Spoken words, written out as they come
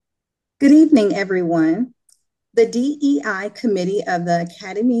Good evening, everyone. The DEI Committee of the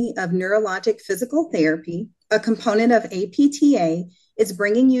Academy of Neurologic Physical Therapy, a component of APTA, is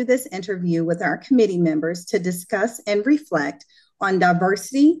bringing you this interview with our committee members to discuss and reflect on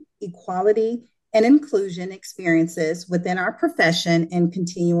diversity, equality, and inclusion experiences within our profession and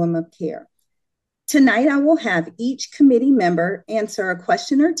continuum of care. Tonight, I will have each committee member answer a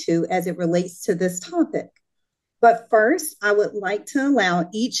question or two as it relates to this topic. But first, I would like to allow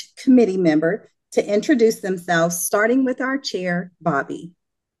each committee member to introduce themselves, starting with our chair, Bobby.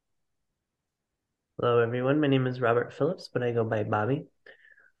 Hello, everyone. My name is Robert Phillips, but I go by Bobby.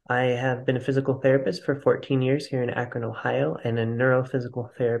 I have been a physical therapist for 14 years here in Akron, Ohio, and a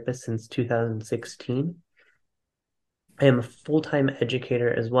neurophysical therapist since 2016. I am a full-time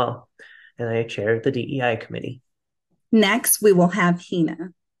educator as well, and I chair the DEI committee. Next, we will have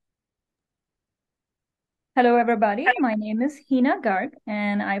Hina. Hello, everybody. My name is Hina Garg,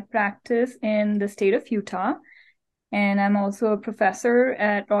 and I practice in the state of Utah. And I'm also a professor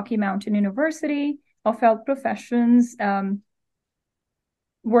at Rocky Mountain University of Health Professions,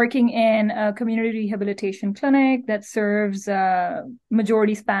 working in a community rehabilitation clinic that serves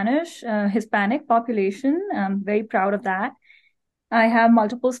majority Spanish, Hispanic population. I'm very proud of that. I have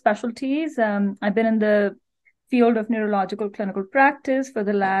multiple specialties. I've been in the field of neurological clinical practice for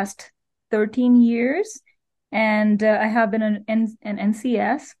the last 13 years. And I have been an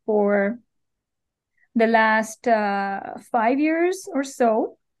NCS for the last 5 years or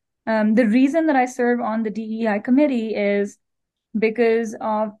so. The reason that I serve on the DEI committee is because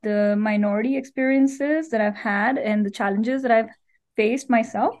of the minority experiences that I've had and the challenges that I've faced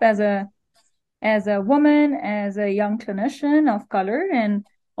myself as a woman, as a young clinician of color, and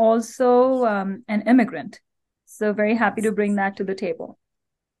also an immigrant. So very happy to bring that to the table.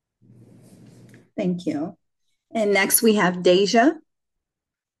 Thank you. And next, we have Deja.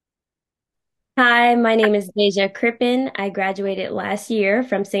 Hi, my name is Deja Crippen. I graduated last year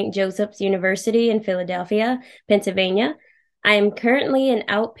from St. Joseph's University in Philadelphia, Pennsylvania. I am currently an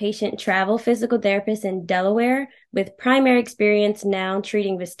outpatient travel physical therapist in Delaware with primary experience now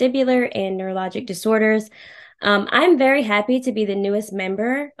treating vestibular and neurologic disorders. I'm very happy to be the newest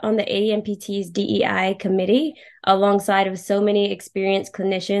member on the AMPT's DEI committee, alongside of so many experienced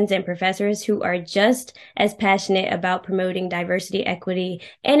clinicians and professors who are just as passionate about promoting diversity, equity,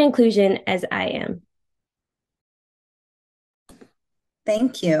 and inclusion as I am.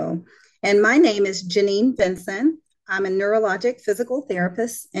 Thank you. And my name is Janine Benson. I'm a neurologic physical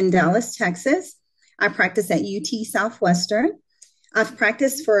therapist in Dallas, Texas. I practice at UT Southwestern. I've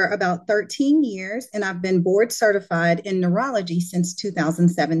practiced for about 13 years and I've been board certified in neurology since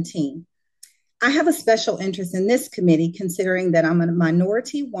 2017. I have a special interest in this committee considering that I'm a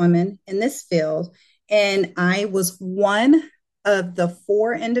minority woman in this field, and I was one of the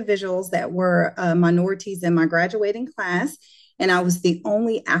four individuals that were minorities in my graduating class, and I was the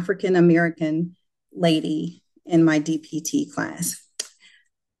only African American lady in my DPT class.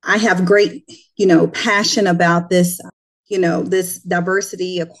 I have great, passion about this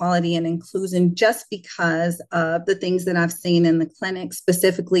diversity, equality, and inclusion just because of the things that I've seen in the clinic,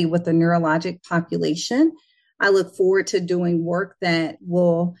 specifically with the neurologic population. I look forward to doing work that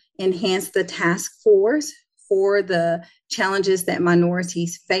will enhance the task force for the challenges that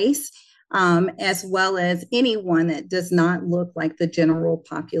minorities face, as well as anyone that does not look like the general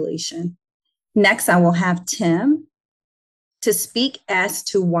population. Next, I will have Tim to speak as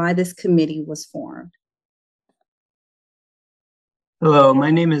to why this committee was formed. Hello, my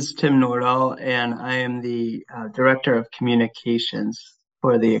name is Tim Nordahl, and I am the Director of Communications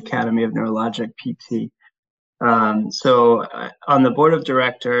for the Academy of Neurologic PT. On the board of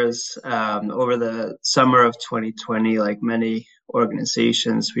directors, over the summer of 2020, like many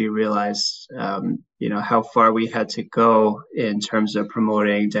organizations, we realized, how far we had to go in terms of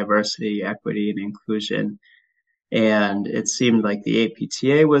promoting diversity, equity, and inclusion. And it seemed like the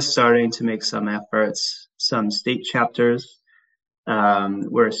APTA was starting to make some efforts. Some state chapters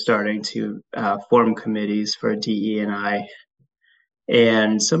we're starting to form committees for DE&I,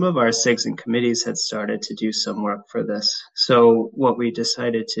 and some of our SIGs and committees had started to do some work for this. So what we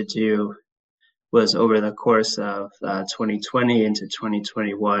decided to do was, over the course of 2020 into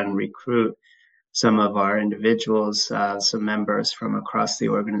 2021, recruit some of our individuals, some members from across the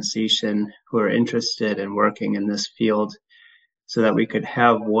organization who are interested in working in this field, so that we could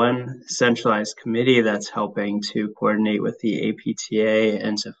have one centralized committee that's helping to coordinate with the APTA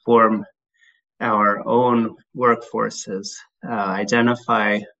and to form our own workforces,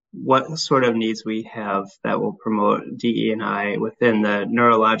 identify what sort of needs we have that will promote DE&I within the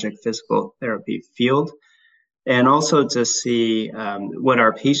neurologic physical therapy field, and also to see what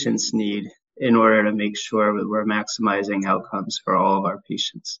our patients need in order to make sure that we're maximizing outcomes for all of our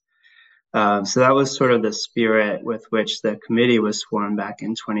patients. So that was sort of the spirit with which the committee was formed back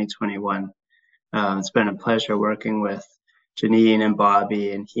in 2021. It's been a pleasure working with Janine and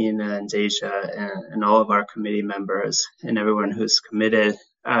Bobby and Hina and Deja and all of our committee members and everyone who's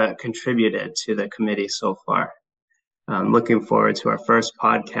contributed to the committee so far. Looking forward to our first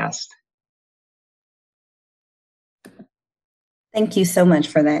podcast. Thank you so much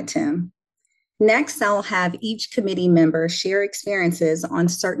for that, Tim. Next, I'll have each committee member share experiences on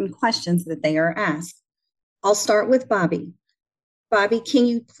certain questions that they are asked. I'll start with Bobby. Bobby, can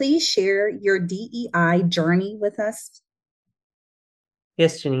you please share your DEI journey with us?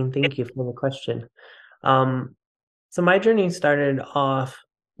 Yes, Janine, thank you for the question. So my journey started off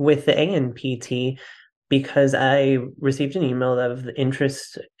with the ANPT because I received an email of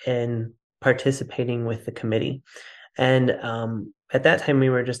interest in participating with the committee. And at that time, we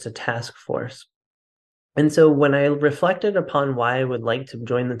were just a task force. And so when I reflected upon why I would like to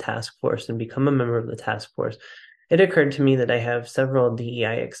join the task force and become a member of the task force, it occurred to me that I have several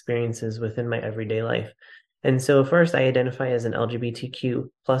DEI experiences within my everyday life. And so first, I identify as an LGBTQ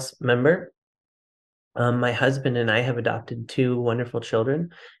plus member. My husband and I have adopted 2 wonderful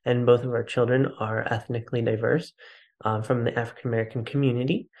children, and both of our children are ethnically diverse from the African American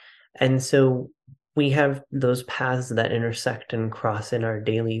community. And so we have those paths that intersect and cross in our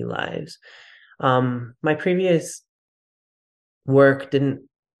daily lives. My previous work didn't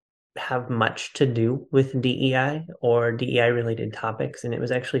have much to do with DEI or DEI related topics, and it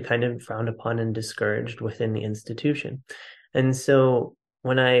was actually kind of frowned upon and discouraged within the institution. And so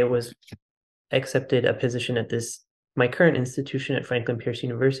when I was accepted a position at my current institution at Franklin Pierce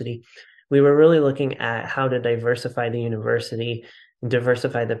University, we were really looking at how to diversify the university,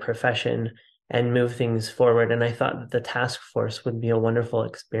 diversify the profession, and move things forward. And I thought that the task force would be a wonderful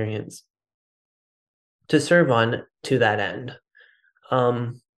experience to serve on to that end.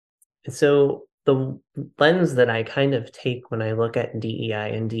 So the lens that I kind of take when I look at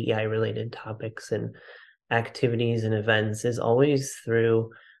DEI and DEI related topics and activities and events is always through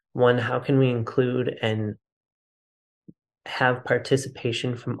one, how can we include and have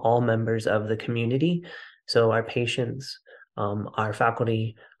participation from all members of the community? So our patients, our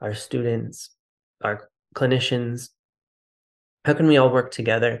faculty, our students, our clinicians, how can we all work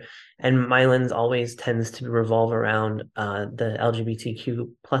together? And my lens always tends to revolve around the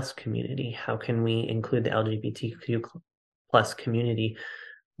LGBTQ plus community. How can we include the LGBTQ plus community,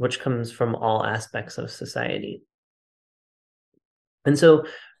 which comes from all aspects of society? And so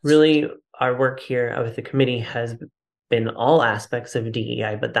really our work here with the committee has been all aspects of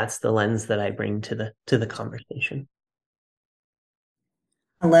DEI, but that's the lens that I bring to the conversation.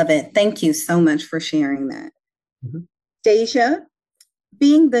 I love it. Thank you so much for sharing that. Mm-hmm. Deja,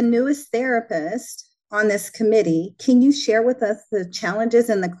 being the newest therapist on this committee, can you share with us the challenges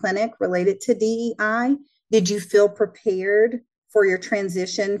in the clinic related to DEI? Did you feel prepared for your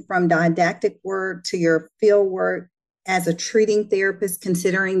transition from didactic work to your field work as a treating therapist,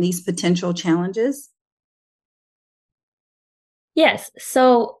 considering these potential challenges? Yes.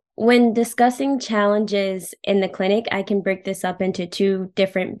 So when discussing challenges in the clinic, I can break this up into 2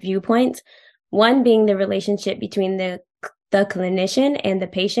 different viewpoints. One being the relationship between the clinician and the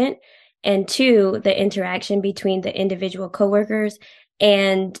patient, and 2, the interaction between the individual coworkers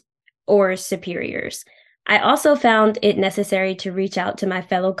and or superiors. I also found it necessary to reach out to my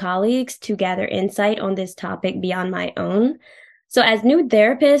fellow colleagues to gather insight on this topic beyond my own. So as new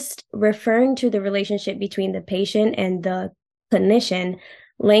therapists, referring to the relationship between the patient and the clinician,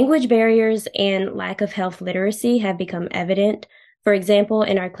 language barriers and lack of health literacy have become evident. For example,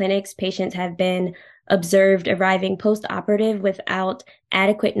 in our clinics, patients have been observed arriving post-operative without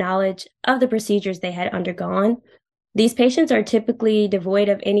adequate knowledge of the procedures they had undergone. These patients are typically devoid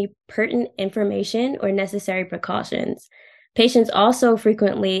of any pertinent information or necessary precautions. Patients also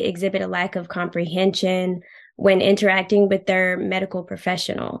frequently exhibit a lack of comprehension when interacting with their medical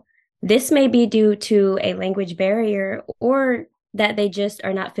professional. This may be due to a language barrier or that they just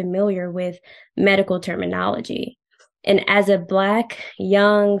are not familiar with medical terminology. And as a Black,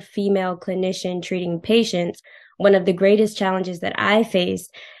 young female clinician treating patients, one of the greatest challenges that I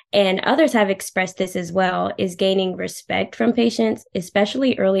faced, and others have expressed this as well, is gaining respect from patients,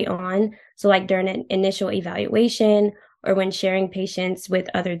 especially early on. So like during an initial evaluation or when sharing patients with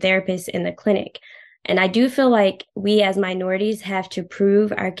other therapists in the clinic. And I do feel like we as minorities have to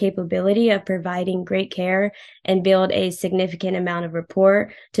prove our capability of providing great care and build a significant amount of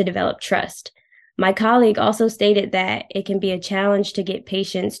rapport to develop trust. My colleague also stated that it can be a challenge to get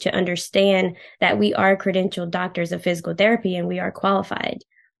patients to understand that we are credentialed doctors of physical therapy and we are qualified.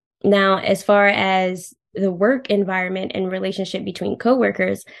 Now, as far as the work environment and relationship between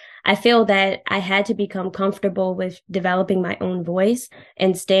coworkers, I feel that I had to become comfortable with developing my own voice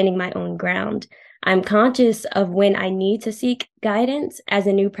and standing my own ground. I'm conscious of when I need to seek guidance as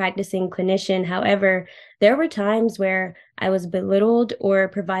a new practicing clinician. However, there were times where I was belittled or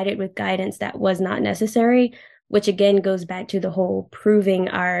provided with guidance that was not necessary, which again goes back to the whole proving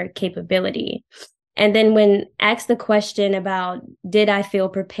our capability. And then when asked the question about, did I feel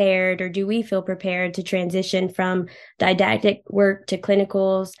prepared or do we feel prepared to transition from didactic work to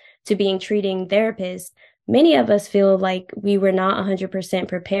clinicals to being treating therapists, many of us feel like we were not 100%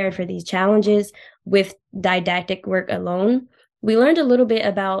 prepared for these challenges with didactic work alone. We learned a little bit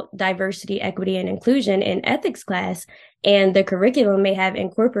about diversity, equity, and inclusion in ethics class, and the curriculum may have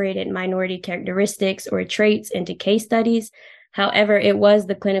incorporated minority characteristics or traits into case studies. However, it was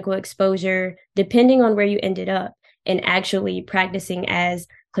the clinical exposure, depending on where you ended up, and actually practicing as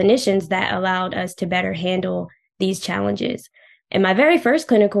clinicians that allowed us to better handle these challenges. And my very first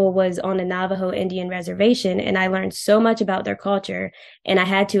clinical was on a Navajo Indian reservation, and I learned so much about their culture, and I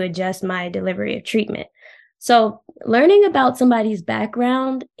had to adjust my delivery of treatment. So learning about somebody's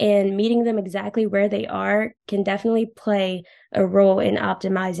background and meeting them exactly where they are can definitely play a role in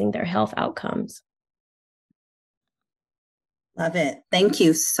optimizing their health outcomes. Love it. Thank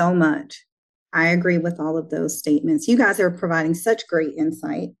you so much. I agree with all of those statements. You guys are providing such great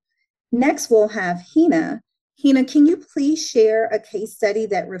insight. Next, we'll have Hina. Hina, can you please share a case study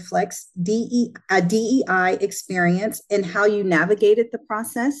that reflects a DEI experience and how you navigated the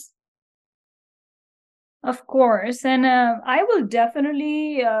process? Of course. And I will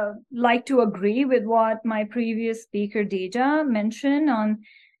definitely like to agree with what my previous speaker, Deja, mentioned on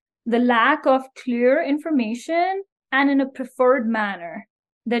the lack of clear information and in a preferred manner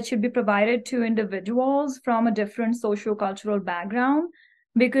that should be provided to individuals from a different socio-cultural background.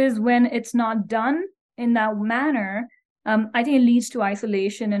 Because when it's not done in that manner, I think it leads to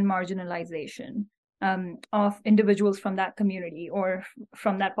isolation and marginalization of individuals from that community or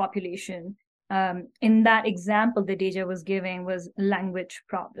from that population. In that example that Deja was giving was language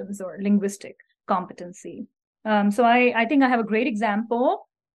problems or linguistic competency. So I think I have a great example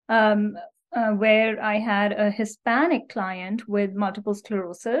where I had a Hispanic client with multiple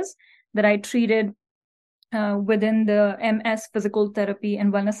sclerosis that I treated within the MS Physical Therapy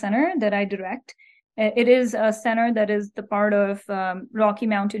and Wellness Center that I direct. It is a center that is the part of Rocky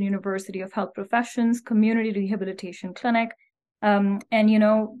Mountain University of Health Professions Community Rehabilitation Clinic. And, you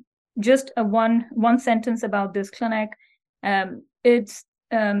know, just one sentence about this clinic. It's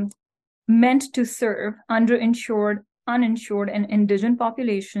meant to serve underinsured, uninsured, and indigent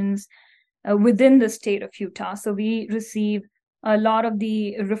populations within the state of Utah. So we receive a lot of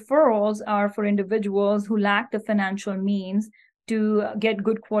the referrals are for individuals who lack the financial means to get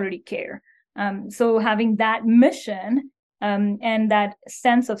good quality care. So having that mission and that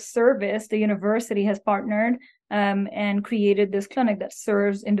sense of service, the university has partnered and created this clinic that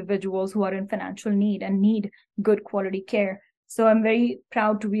serves individuals who are in financial need and need good quality care. So I'm very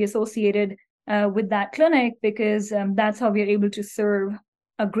proud to be associated with that clinic because that's how we are able to serve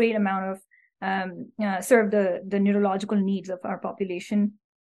a great amount of serve the neurological needs of our population,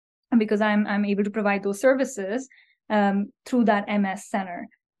 and because I'm able to provide those services through that MS center.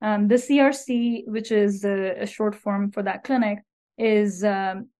 The CRC, which is a short form for that clinic, is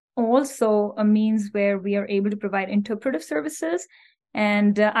also a means where we are able to provide interpretive services.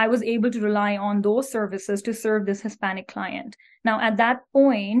 And I was able to rely on those services to serve this Hispanic client. Now, at that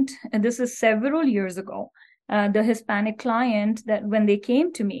point, and this is several years ago, the Hispanic client that when they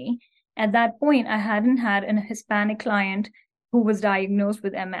came to me, at that point, I hadn't had a Hispanic client who was diagnosed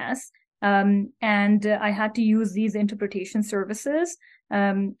with MS. And I had to use these interpretation services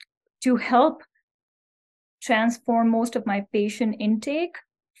to help transform most of my patient intake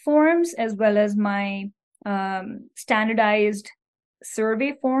forms, as well as my standardized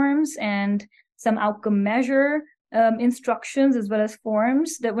survey forms and some outcome measure instructions, as well as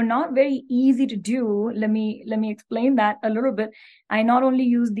forms that were not very easy to do. Let me explain that a little bit. I not only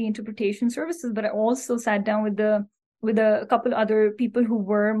used the interpretation services, but I also sat down with a couple other people who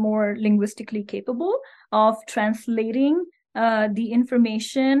were more linguistically capable of translating the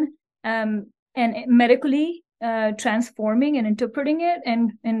information and medically transforming and interpreting it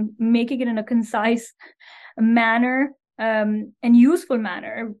and making it in a concise manner and useful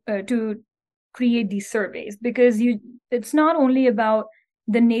manner to create these surveys. Because it's not only about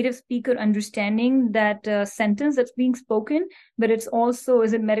the native speaker understanding that sentence that's being spoken, but it's also,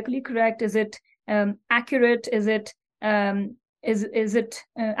 is it medically correct? Is it accurate? Is it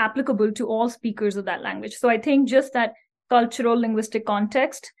applicable to all speakers of that language? So I think just that cultural linguistic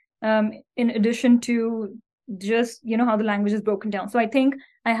context, in addition to just how the language is broken down. So I think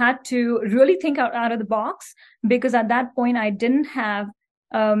I had to really think out of the box, because at that point I didn't have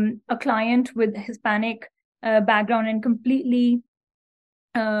a client with Hispanic background and completely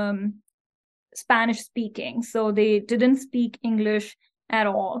Spanish speaking. So they didn't speak English at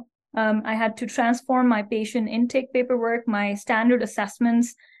all. I had to transform my patient intake paperwork, my standard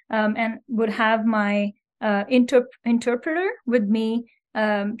assessments, and would have my interpreter with me,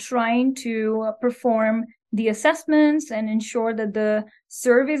 trying to perform the assessments and ensure that the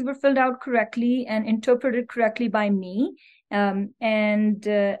surveys were filled out correctly and interpreted correctly by me, and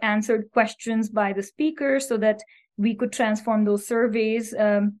answered questions by the speaker so that we could transform those surveys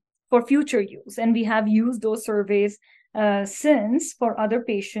for future use. And we have used those surveys since for other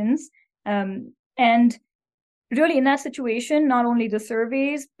patients. And really in that situation, not only the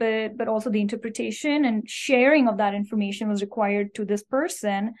surveys, but also the interpretation and sharing of that information was required to this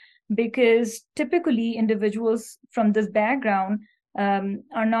person, because typically individuals from this background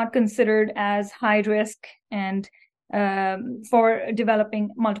are not considered as high risk and for developing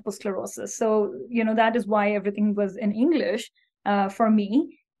multiple sclerosis. So, that is why everything was in English for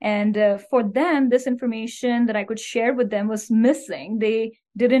me. And for them, this information that I could share with them was missing. They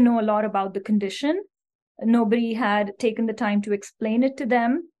didn't know a lot about the condition. Nobody had taken the time to explain it to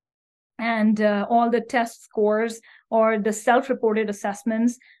them. And all the test scores or the self-reported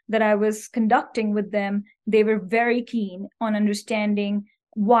assessments that I was conducting with them, they were very keen on understanding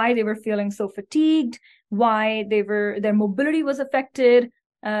why they were feeling so fatigued, why their mobility was affected.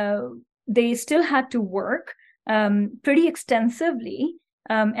 They still had to work pretty extensively,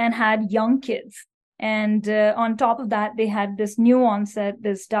 and had young kids. And on top of that, they had this new onset,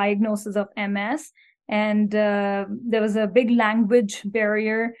 this diagnosis of MS. And there was a big language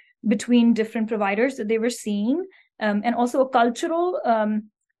barrier between different providers that they were seeing, and also a cultural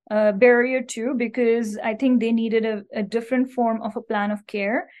barrier too, because I think they needed a different form of a plan of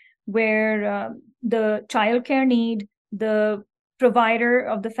care where the childcare need, the provider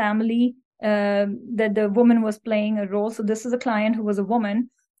of the family, that the woman was playing a role. So this is a client who was a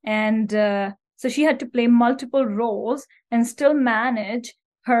woman, and so she had to play multiple roles and still manage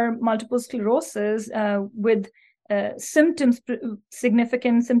her multiple sclerosis with symptoms,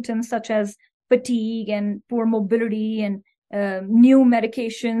 significant symptoms such as fatigue and poor mobility and new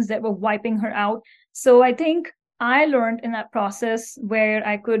medications that were wiping her out. So I think I learned in that process where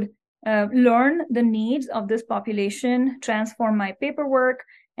I could learn the needs of this population, transform my paperwork,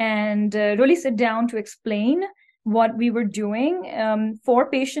 and really sit down to explain what we were doing for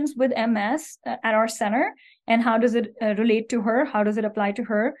patients with MS at our center, and how does it relate to her, how does it apply to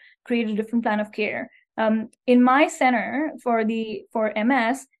her, create a different plan of care. In my center for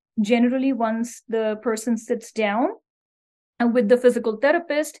MS, generally once the person sits down with the physical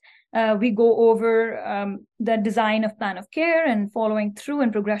therapist, we go over the design of plan of care and following through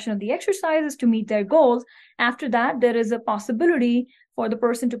and progression of the exercises to meet their goals. After that, there is a possibility for the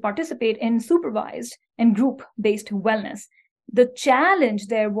person to participate in supervised and group-based wellness. The challenge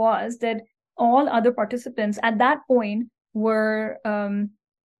there was that all other participants at that point were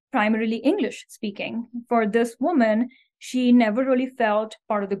primarily English speaking. For this woman, she never really felt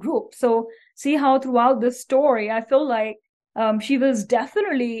part of the group. So see how throughout this story, I feel like she was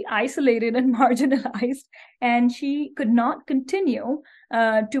definitely isolated and marginalized, and she could not continue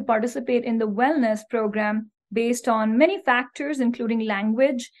to participate in the wellness program based on many factors, including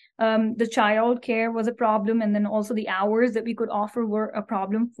language. The child care was a problem, and then also the hours that we could offer were a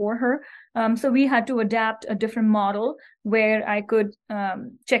problem for her. So we had to adapt a different model where I could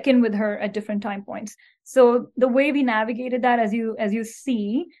check in with her at different time points. So the way we navigated that, as you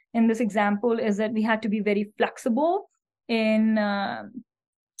see in this example, is that we had to be very flexible in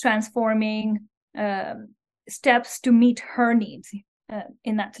transforming steps to meet her needs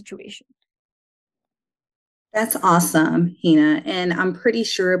in that situation. That's awesome, Hina. And I'm pretty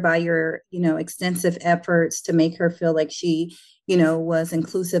sure by your, extensive efforts to make her feel like she, was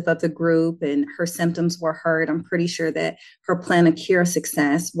inclusive of the group and her symptoms were heard, I'm pretty sure that her plan of care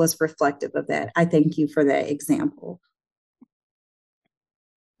success was reflective of that. I thank you for that example.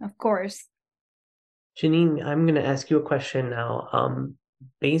 Of course. Janine, I'm going to ask you a question now.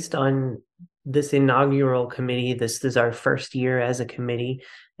 Based on this inaugural committee, this is our first year as a committee,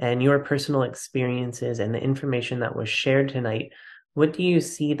 and your personal experiences and the information that was shared tonight, what do you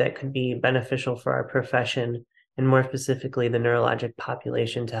see that could be beneficial for our profession, and more specifically the neurologic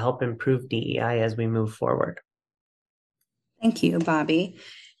population, to help improve DEI as we move forward? Thank you, Bobby.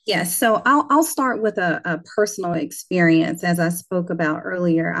 Yes, so I'll start with a personal experience. As I spoke about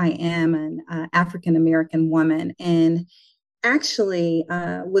earlier, I am an African American woman, and actually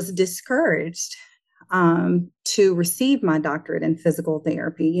was discouraged to receive my doctorate in physical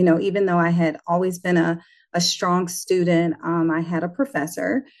therapy. You know, even though I had always been a strong student, I had a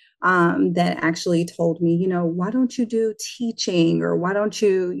professor that actually told me, you know, why don't you do teaching, or why don't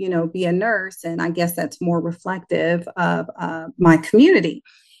you, you know, be a nurse? And I guess that's more reflective of my community.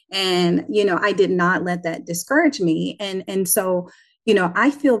 And, you know, I did not let that discourage me. And so, you know, I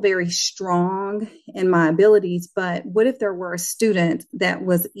feel very strong in my abilities, but what if there were a student that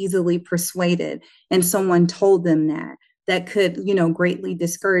was easily persuaded and someone told them that could, you know, greatly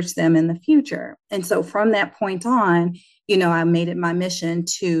discourage them in the future? And so from that point on, you know, I made it my mission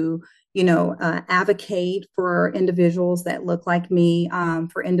to, you know, advocate for individuals that look like me,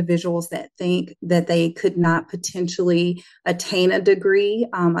 for individuals that think that they could not potentially attain a degree,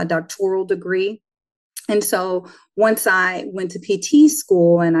 a doctoral degree. And so once I went to PT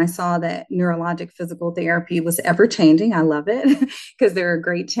school and I saw that neurologic physical therapy was ever changing, I love it because there are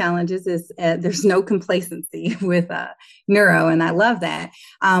great challenges. There's no complacency with neuro, and I love that.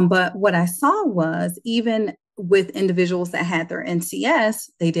 But what I saw was, even with individuals that had their NCS,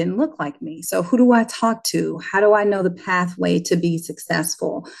 they didn't look like me. So who do I talk to? How do I know the pathway to be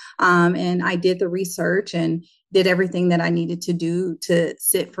successful? And I did the research and did everything that I needed to do to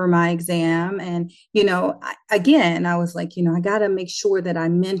sit for my exam. And, you know, again, I was like, you know, I got to make sure that I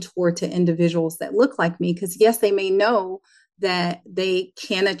mentor to individuals that look like me, because yes, they may know that they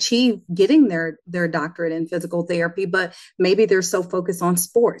can achieve getting their doctorate in physical therapy, but maybe they're so focused on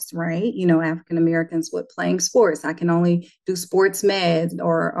sports, right? You know, African Americans with playing sports, I can only do sports med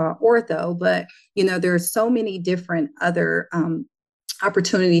or ortho, but you know, there's so many different other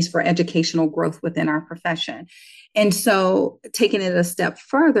opportunities for educational growth within our profession. And so, taking it a step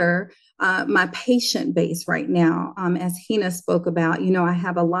further, my patient base right now, as Hina spoke about, you know, I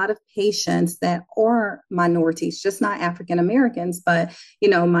have a lot of patients that are minorities, just not African Americans, but, you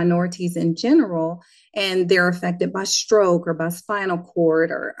know, minorities in general, and they're affected by stroke or by spinal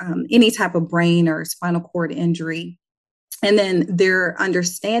cord or any type of brain or spinal cord injury. And then their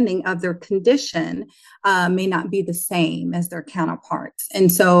understanding of their condition may not be the same as their counterparts.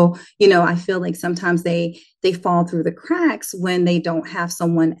 And so, you know, I feel like sometimes they fall through the cracks when they don't have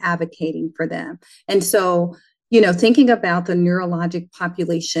someone advocating for them. And so, you know, thinking about the neurologic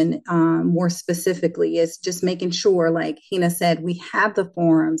population more specifically is just making sure, like Hina said, we have the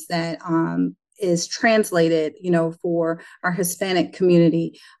forums that is translated, you know, for our Hispanic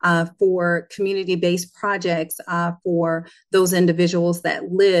community, for community-based projects, for those individuals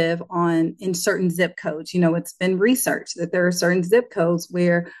that live in certain zip codes. You know, it's been researched that there are certain zip codes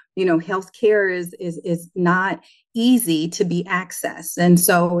where, you know, healthcare is not easy to be accessed. And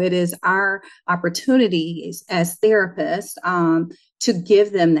so it is our opportunity as therapists to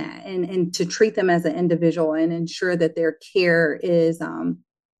give them that and to treat them as an individual and ensure that their care is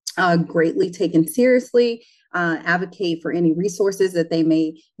greatly taken seriously, advocate for any resources that they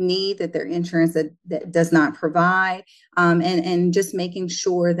may need that their insurance that does not provide, and just making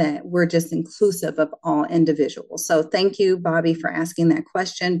sure that we're just inclusive of all individuals. So thank you, Bobby, for asking that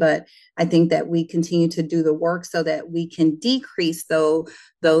question. But I think that we continue to do the work so that we can decrease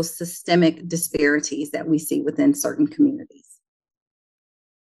those systemic disparities that we see within certain communities.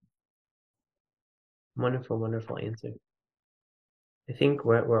 Wonderful, wonderful answer. I think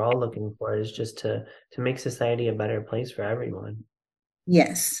what we're all looking for is just to make society a better place for everyone.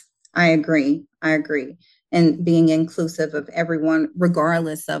 Yes, I agree. And being inclusive of everyone,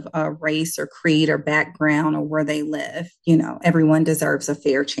 regardless of race or creed or background or where they live, you know, everyone deserves a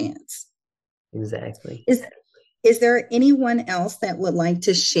fair chance. Exactly. Is there anyone else that would like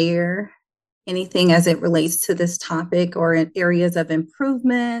to share anything as it relates to this topic, or in areas of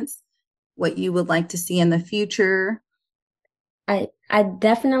improvements, what you would like to see in the future? I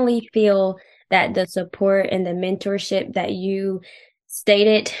definitely feel that the support and the mentorship that you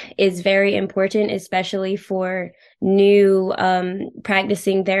stated is very important, especially for new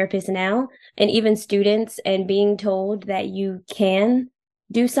practicing therapists now, and even students, and being told that you can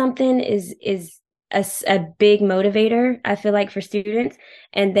do something is a big motivator, I feel like, for students.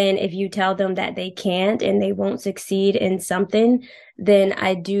 And then if you tell them that they can't and they won't succeed in something, then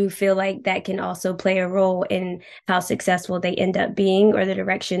I do feel like that can also play a role in how successful they end up being or the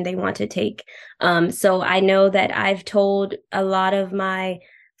direction they want to take. So I know that I've told a lot of my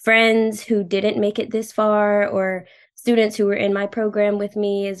friends who didn't make it this far, or students who were in my program with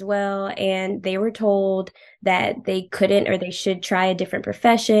me as well, and they were told that they couldn't or they should try a different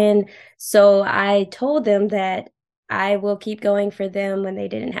profession. So I told them that I will keep going for them when they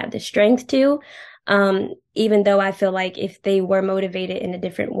didn't have the strength to. Even though I feel like if they were motivated in a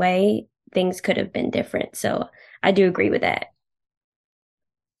different way, things could have been different. So I do agree with that.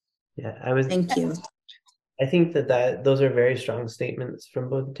 Yeah, Thank you. I think that those are very strong statements from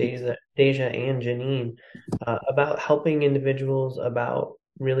both Deja and Janine about helping individuals, about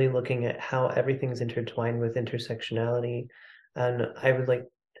really looking at how everything's intertwined with intersectionality. And I would like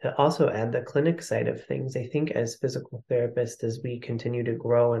to also add the clinic side of things. I think as physical therapists, as we continue to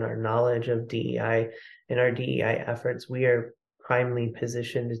grow in our knowledge of DEI and our DEI efforts, we are primely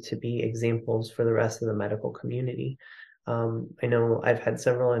positioned to be examples for the rest of the medical community. I know I've had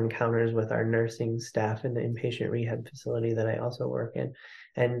several encounters with our nursing staff in the inpatient rehab facility that I also work in,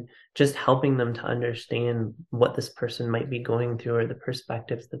 and just helping them to understand what this person might be going through or the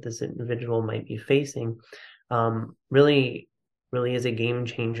perspectives that this individual might be facing, really is a game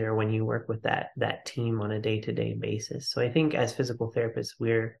changer when you work with that team on a day-to-day basis. So I think as physical therapists,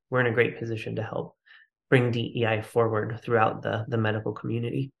 we're in a great position to help bring DEI forward throughout the medical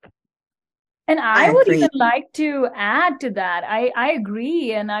community. And I would even like to add to that. I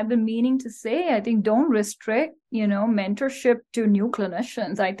agree. And I've been meaning to say, I think don't restrict, mentorship to new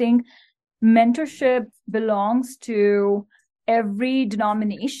clinicians. I think mentorship belongs to every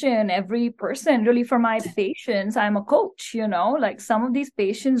denomination, every person. Really, for my patients, I'm a coach, like some of these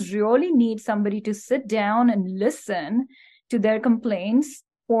patients really need somebody to sit down and listen to their complaints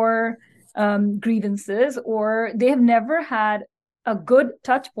or grievances, or they have never had a good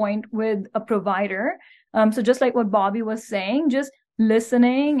touch point with a provider. So just like what Bobby was saying, just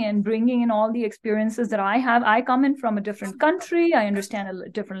listening and bringing in all the experiences that I have. I come in from a different country. I understand a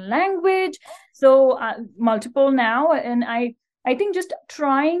different language. So multiple now. And I think just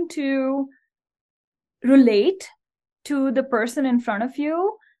trying to relate to the person in front of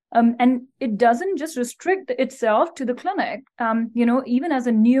you. And it doesn't just restrict itself to the clinic. Even as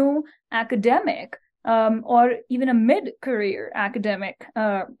a new academic, or even a mid-career academic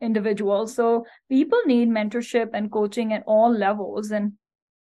individual. So people need mentorship and coaching at all levels. And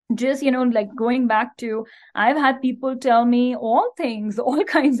just, like going back to, I've had people tell me all kinds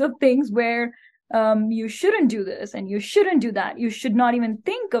of things where you shouldn't do this and you shouldn't do that. You should not even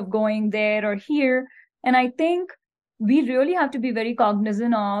think of going there or here. And I think we really have to be very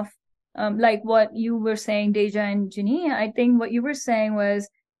cognizant of, like what you were saying, Deja and Janine. I think what you were saying was,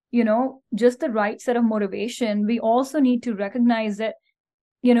 just the right set of motivation. We also need to recognize that,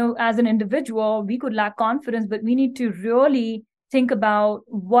 as an individual, we could lack confidence, but we need to really think about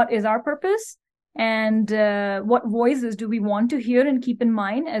what is our purpose and what voices do we want to hear and keep in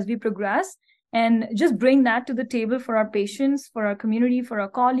mind as we progress, and just bring that to the table for our patients, for our community, for our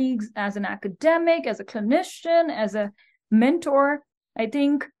colleagues, as an academic, as a clinician, as a mentor. I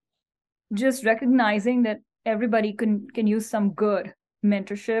think just recognizing that everybody can use some good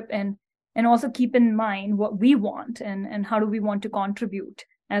mentorship, and also keep in mind what we want and how do we want to contribute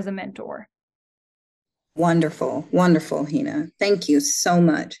as a mentor. Wonderful, Hina. Thank you so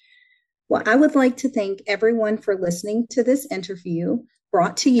much. Well, I would like to thank everyone for listening to this interview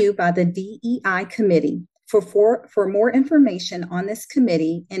brought to you by the DEI Committee. For more information on this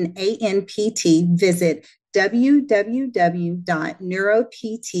committee and ANPT, visit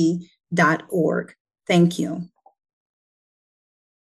www.neuropt.org. Thank you.